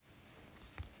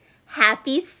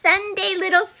Happy Sunday,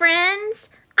 little friends.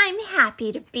 I'm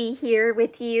happy to be here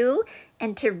with you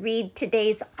and to read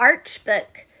today's arch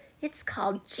book. It's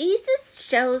called Jesus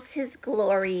Shows His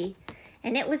Glory,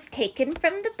 and it was taken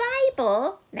from the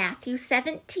Bible, Matthew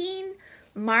 17,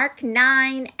 Mark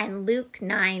 9, and Luke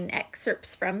 9,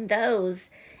 excerpts from those,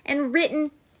 and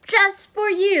written just for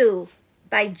you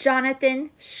by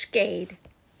Jonathan Schkade.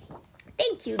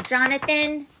 Thank you,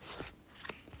 Jonathan.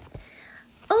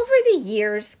 Over the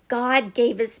years, God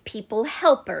gave his people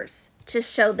helpers to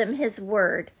show them his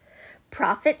word.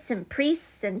 Prophets and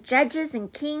priests and judges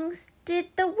and kings did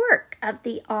the work of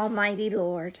the Almighty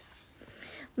Lord.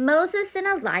 Moses and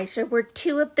Elijah were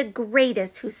two of the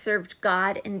greatest who served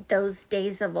God in those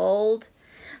days of old.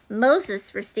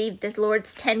 Moses received the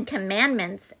Lord's 10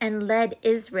 Commandments and led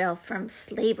Israel from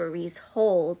slavery's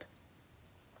hold.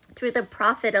 Through the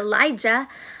prophet Elijah,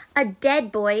 a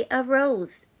dead boy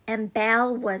arose, and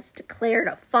Baal was declared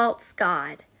a false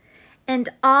god. And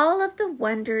all of the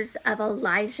wonders of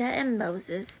Elijah and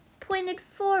Moses pointed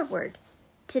forward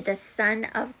to the Son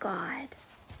of God.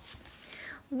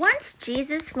 Once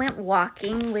Jesus went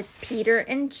walking with Peter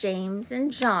and James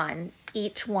and John,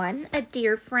 each one a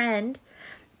dear friend.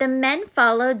 The men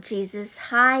followed Jesus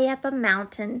high up a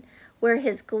mountain where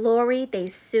his glory they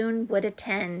soon would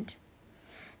attend.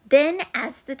 Then,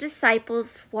 as the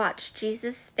disciples watched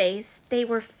Jesus' face, they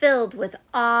were filled with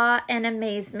awe and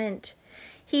amazement.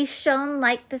 He shone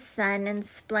like the sun in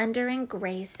splendor and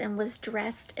grace and was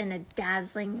dressed in a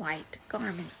dazzling white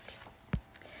garment.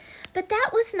 But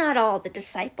that was not all the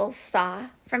disciples saw.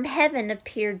 From heaven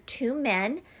appeared 2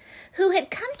 men who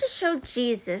had come to show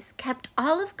Jesus kept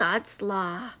all of God's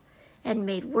law and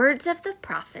made words of the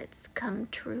prophets come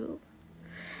true.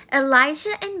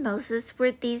 Elijah and Moses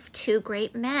were these 2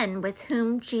 great men with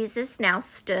whom Jesus now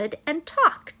stood and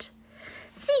talked.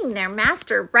 Seeing their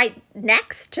master right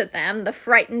next to them, the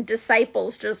frightened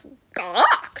disciples just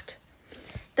gawked.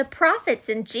 The prophets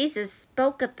and Jesus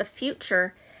spoke of the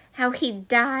future, how he'd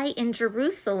die in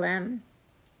Jerusalem.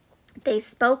 They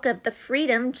spoke of the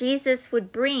freedom Jesus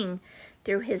would bring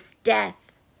through his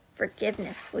death.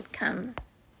 Forgiveness would come.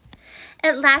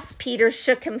 At last Peter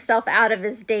shook himself out of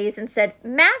his daze and said,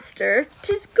 "Master,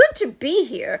 'tis good to be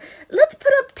here. Let's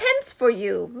put up tents for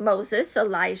you, Moses,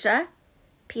 Elijah."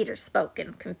 Peter spoke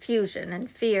in confusion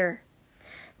and fear.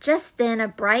 Just then a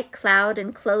bright cloud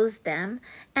enclosed them,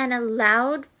 and a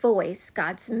loud voice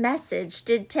God's message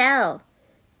did tell.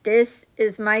 "This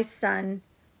is my Son,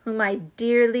 whom I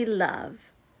dearly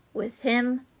love. With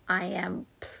him I am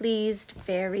pleased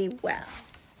very well."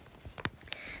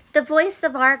 The voice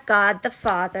of our God the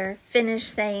Father finished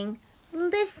saying,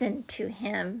 "Listen to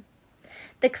him."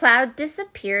 The cloud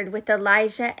disappeared with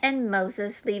Elijah and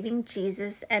Moses, leaving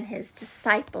Jesus and his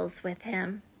disciples with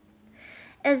him.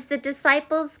 As the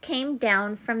disciples came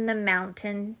down from the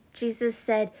mountain, Jesus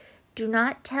said, "Do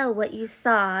not tell what you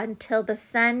saw until the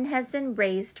Son has been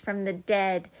raised from the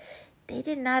dead." They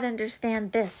did not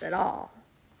understand this at all.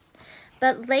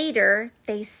 But later,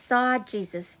 they saw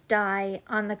Jesus die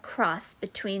on the cross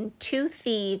between 2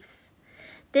 thieves.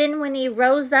 Then when he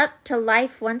rose up to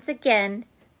life once again,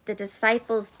 the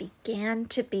disciples began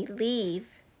to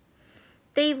believe.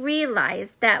 They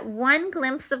realized that one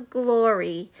glimpse of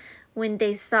glory when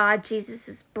they saw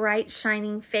Jesus' bright,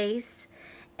 shining face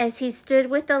as he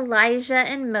stood with Elijah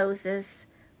and Moses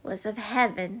was of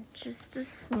heaven, just a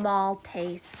small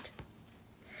taste.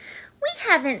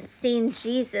 We haven't seen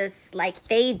Jesus like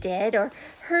they did or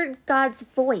heard God's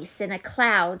voice in a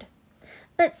cloud.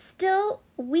 But still,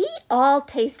 we all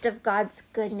taste of God's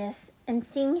goodness and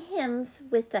sing hymns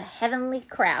with the heavenly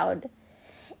crowd.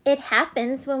 It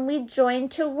happens when we join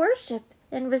to worship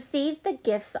and receive the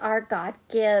gifts our God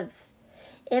gives.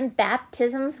 In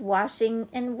baptism's washing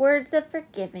and words of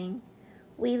forgiving,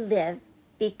 we live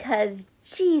because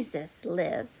Jesus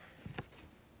lives.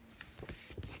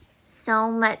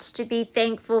 So much to be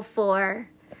thankful for.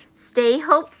 Stay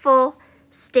hopeful,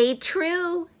 stay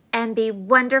true, and be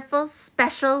wonderful,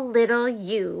 special little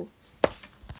you.